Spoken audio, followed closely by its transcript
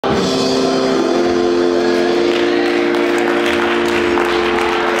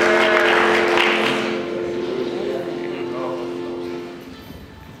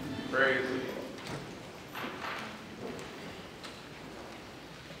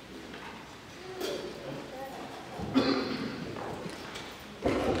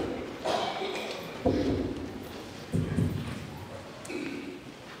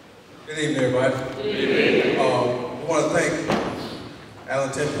evening, everybody. Good evening. I want to thank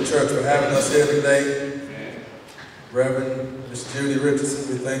Allen Temple Church for having us here today. Reverend Ms. Judy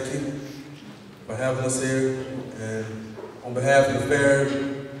Richardson, we thank you for having us here. And on behalf of the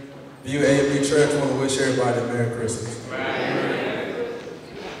Fairview A&B Church, I want to wish everybody a Merry Christmas.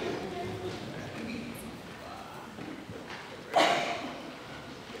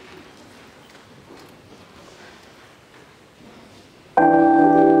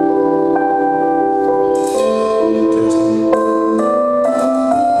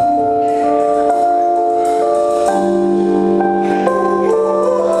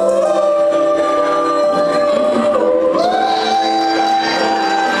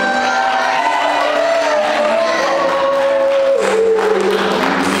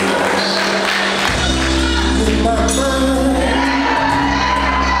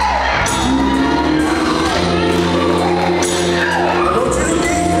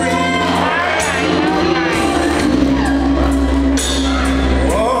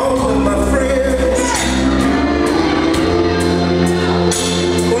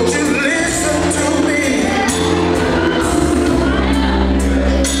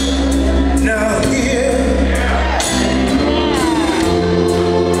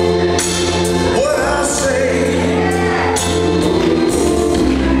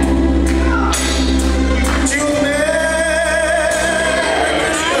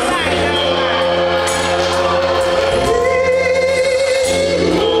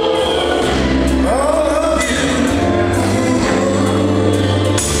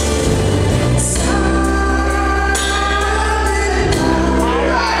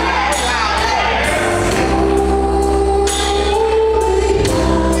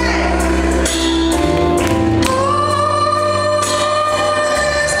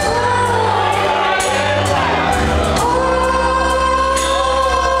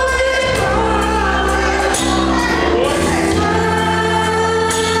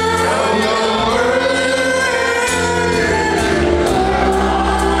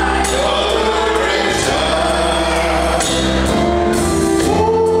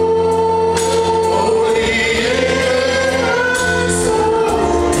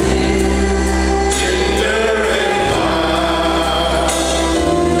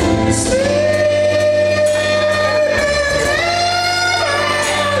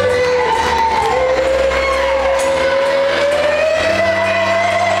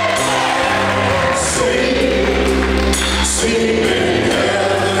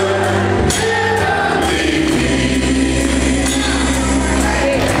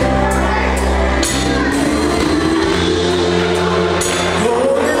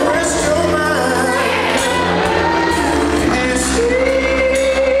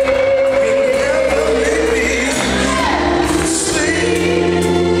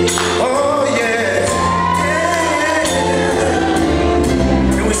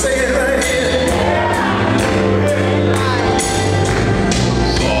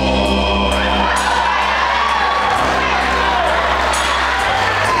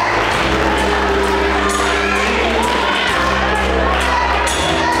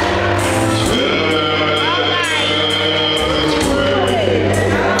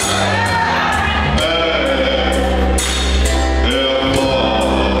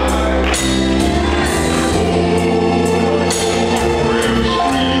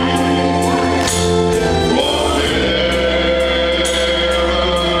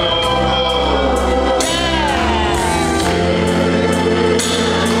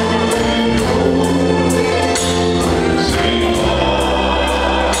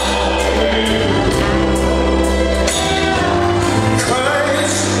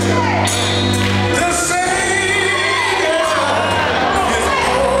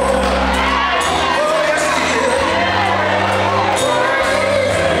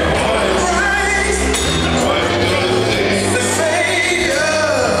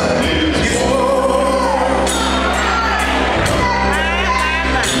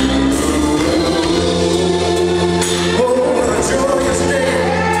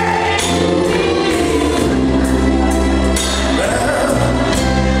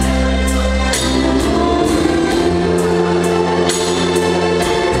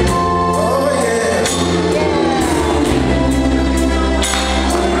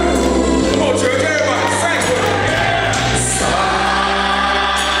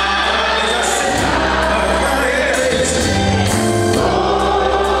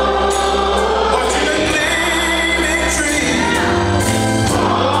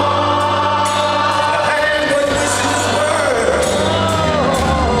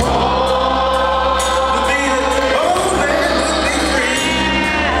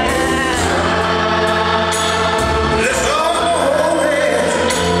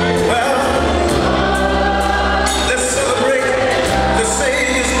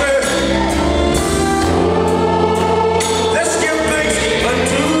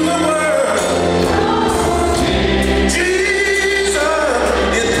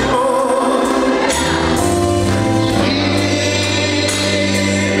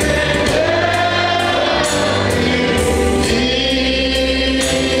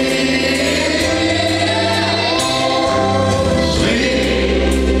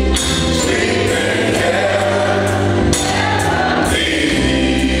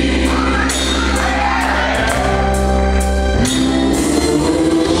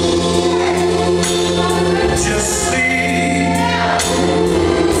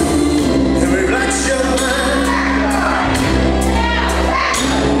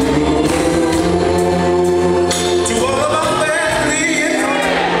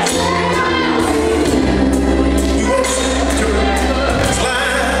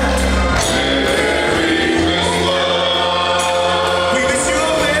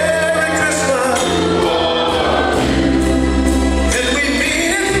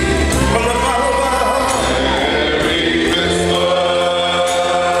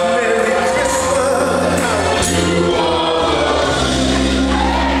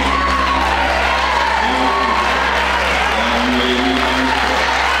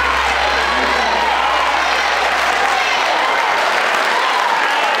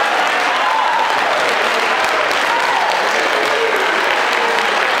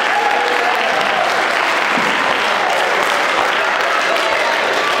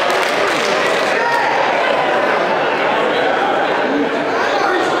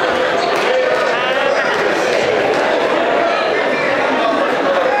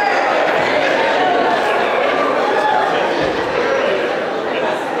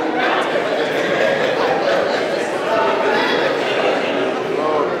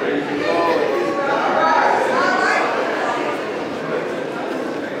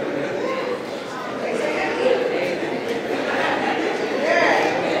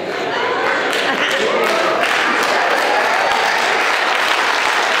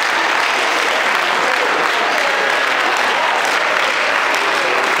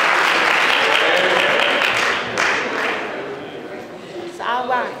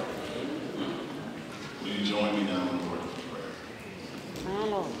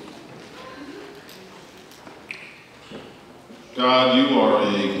 God, you are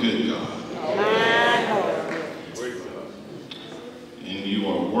a good God. And you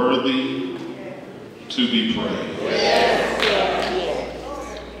are worthy to be praised.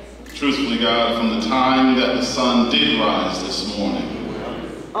 Truthfully, God, from the time that the sun did rise this morning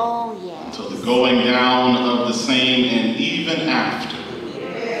until the going down of the same and even after,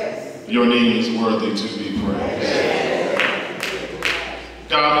 your name is worthy to be praised.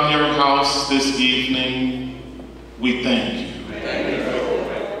 God, in your house this evening, we thank you.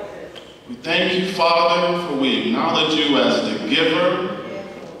 We thank you, Father, for we acknowledge you as the giver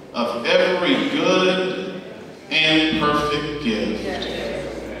of every good and perfect gift.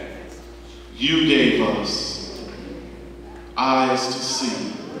 You gave us eyes to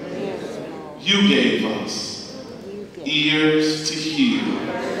see. You gave us ears to hear.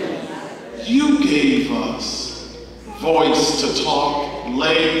 You gave us voice to talk,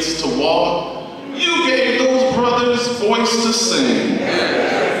 legs to walk. You gave those brothers voice to sing.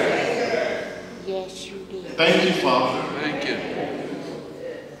 Yes, you did. Thank you, Father. Thank you.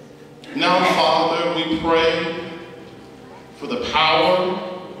 Now, Father, we pray for the power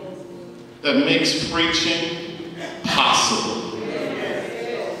that makes preaching possible.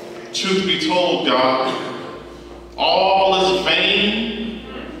 Truth be told, God, all is vain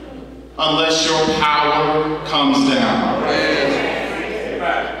unless your power comes down.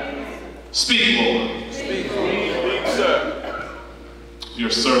 Speak, Lord. Speak, sir. Your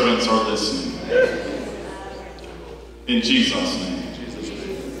servants are listening. In Jesus' name.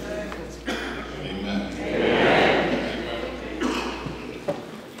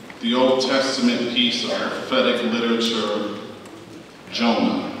 The Old Testament piece of prophetic literature,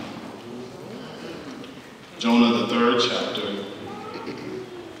 Jonah. Jonah, the 3rd chapter,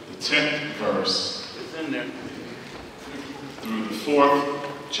 the 10th verse, through the 4th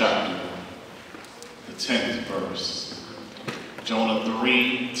chapter, the 10th verse. Jonah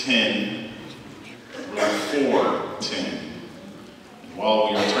 3:10 through 4:10. While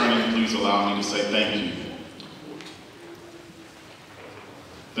we are turning, please allow me to say thank you.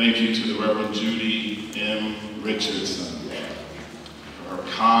 Thank you to the Reverend Judy M. Richardson for her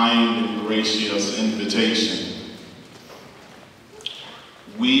kind and gracious invitation.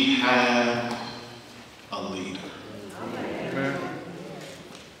 We have a leader.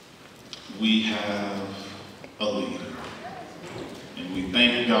 We have a leader. And we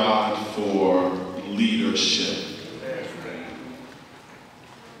thank God for leadership.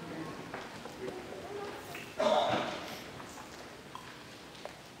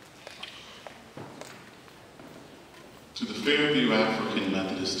 To the Fairview African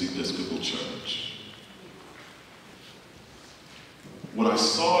Methodist Episcopal Church. When I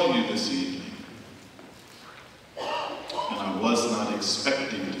saw you this evening, and I was not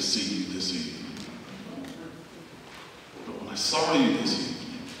expecting to see you this evening, but when I saw you this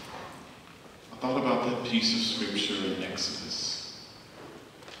evening, I thought about that piece of scripture in Exodus.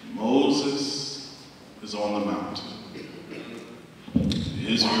 Moses is on the mountain.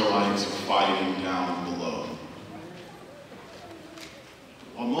 The Israelites are fighting down below.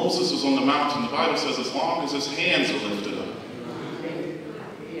 While Moses was on the mountain, the Bible says as long as his hands are lifted up,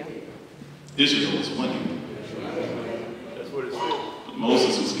 Israel was winning. That's what it says. But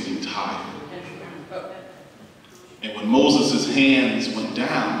Moses was getting tired. And when Moses' hands went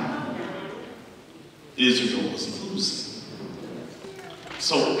down, Israel was losing.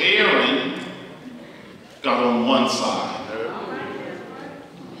 So Aaron got on one side.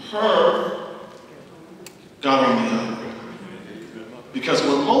 Hur got on the other. Because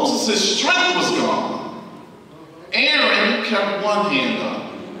when Moses' strength was gone, Aaron kept one hand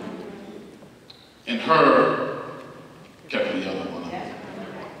up, and Hur kept the other one up.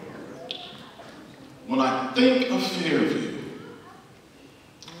 When I think of Fairview,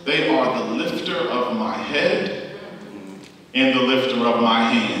 they are the lifter of my head and the lifter of my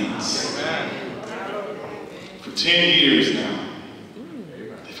hands. For 10 years now,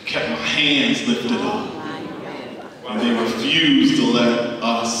 they've kept my hands lifted up. And they refuse to let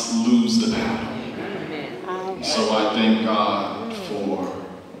us lose the battle. So I thank God for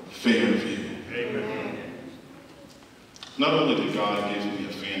Fairview. Not only did God give me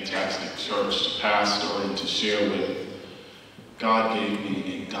a fantastic church to pastor and to share with, God gave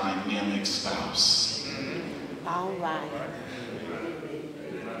me a dynamic spouse. All right.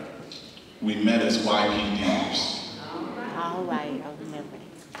 We met as YPDs. All right, I remember it.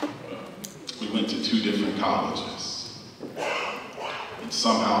 We went to 2 different colleges. And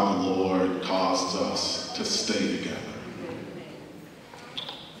somehow the Lord caused us to stay together.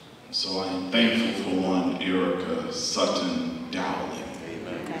 So I am thankful for one, Erica Sutton Dowling.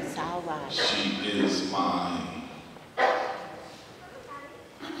 That's all right. She is my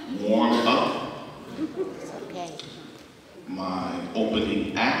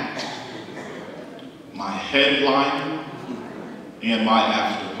headliner and my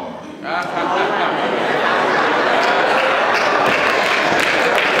after party. All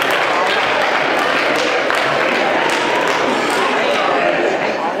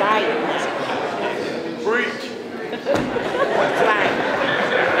right. Preach. That's right.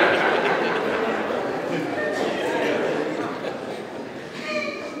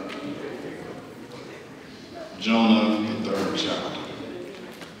 Jonah, the 3rd chapter.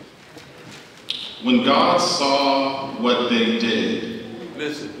 When God saw what they did,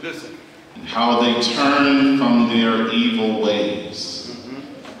 Listen. and how they turned from their evil ways,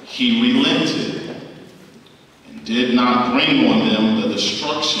 he relented and did not bring on them the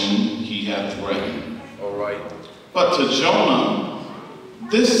destruction he had threatened. All right. But to Jonah,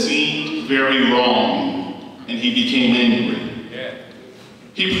 this seemed very wrong, and he became angry. Yeah.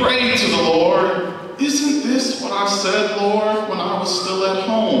 He prayed to the Lord, "Isn't this what I said, Lord, when I was still at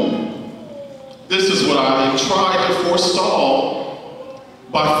home? This is what I tried to forestall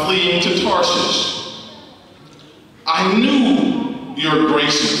by fleeing to Tarshish. I knew you're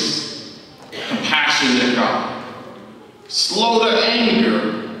gracious, compassionate God, slow to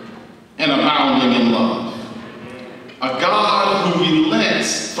anger, and abounding in love, a God who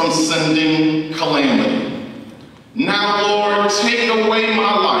relents from sending calamity. Now, Lord, take away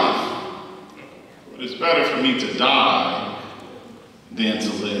my life. For it is better for me to die than to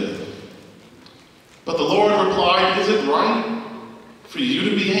live." But the Lord replied, "Is it right for you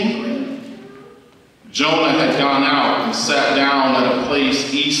to be angry?" Jonah had gone out and sat down at a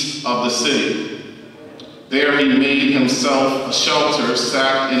place east of the city. There he made himself a shelter,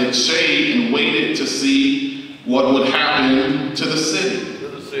 sat in its shade, and waited to see what would happen to the city.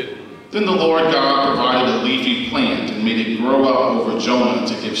 Then the Lord God provided a leafy plant and made it grow up over Jonah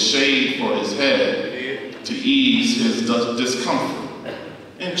to give shade for his head, to ease his discomfort.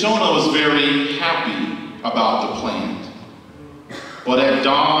 And Jonah was very happy about the plant. But at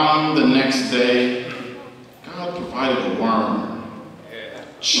dawn the next day, God provided a worm,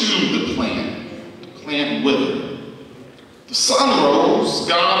 chewed the plant withered. The sun rose,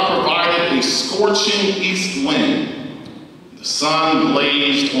 God provided a scorching east wind. The sun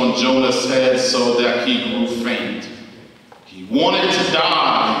blazed on Jonah's head so that he grew faint. He wanted to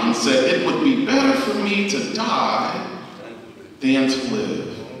die and said, "It would be better for me to die than to live."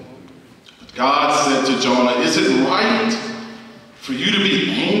 But God said to Jonah, "Is it right for you to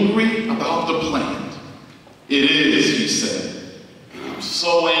be angry about the plant?" "It is," he said. "I'm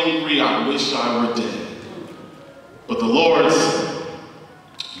so angry I wish I were dead." But the Lord said,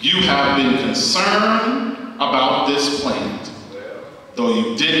 "You have been concerned about this plant, though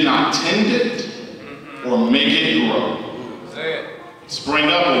you did not tend it or make it grow. It sprang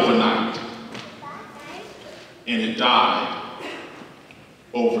up overnight, and it died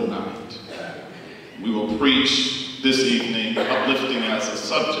overnight." We will preach this evening, uplifting as a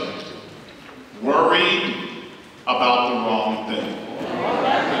subject, worried about the wrong thing.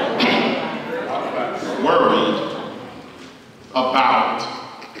 Worried about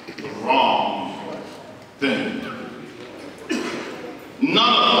the wrong thing.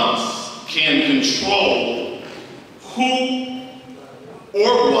 None of us can control who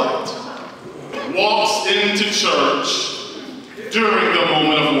or what walks into church during the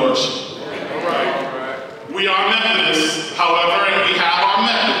moment of worship. We are Methodists, however, and we have our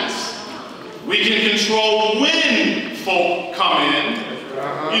methods. We can control when folk come in.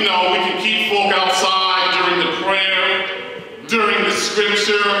 You know, we can keep folk outside during the prayer, during the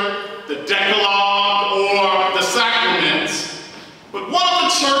scripture, the Decalogue, or the sacraments. But one of the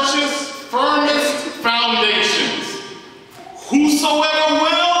church's firmest foundations, whosoever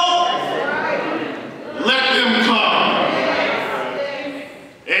will, let them come.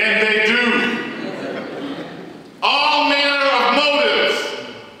 And they do. All manner of motives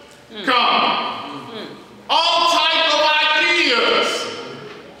come. All type of ideas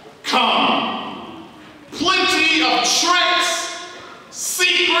come. Plenty of tricks,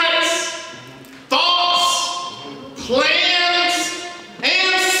 secrets, thoughts, plans,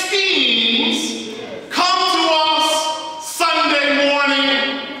 and schemes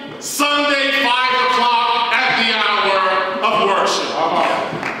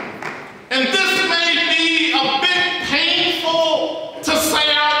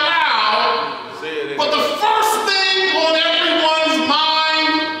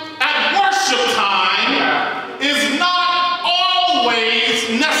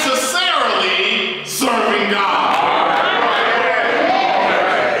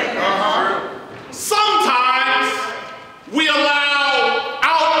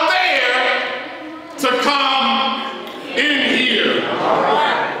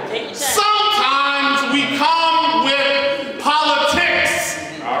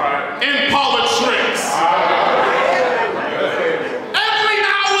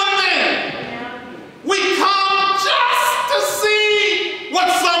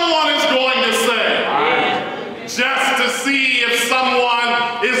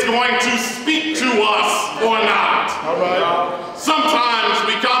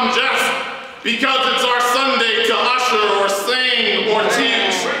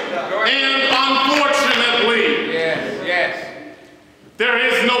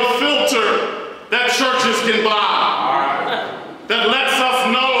is no filter that churches can buy that lets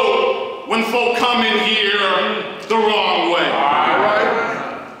us know when folk come in here the wrong way.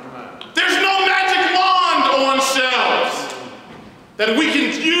 There's no magic wand on shelves that we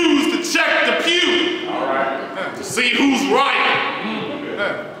can use to check the pew to see who's right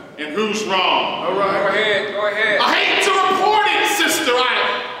and who's wrong. All right. Go ahead. Go ahead. I hate to report it, sister. I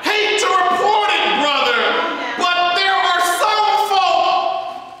hate to report it, brother. But there are some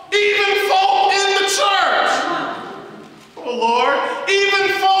folk, even folk in the church, oh Lord,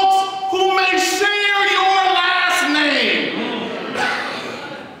 even folks who may share your last name,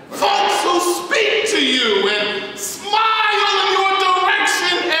 folks who speak to you and smile in your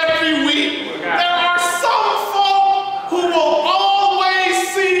direction every week. There are some folk who will always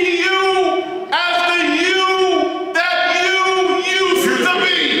see you as the you that you used to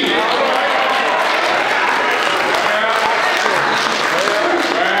be.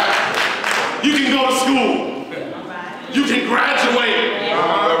 You can go to school. You can graduate.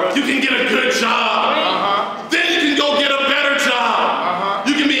 You can get a good job. Then you can go get a better job.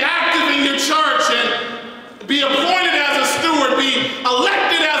 You can be active in your church and be appointed as a steward, be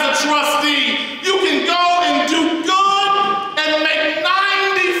elected as a trustee. You can go and do good and make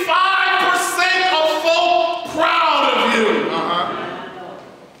 95% of folk proud of you.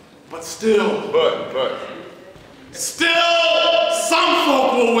 But still,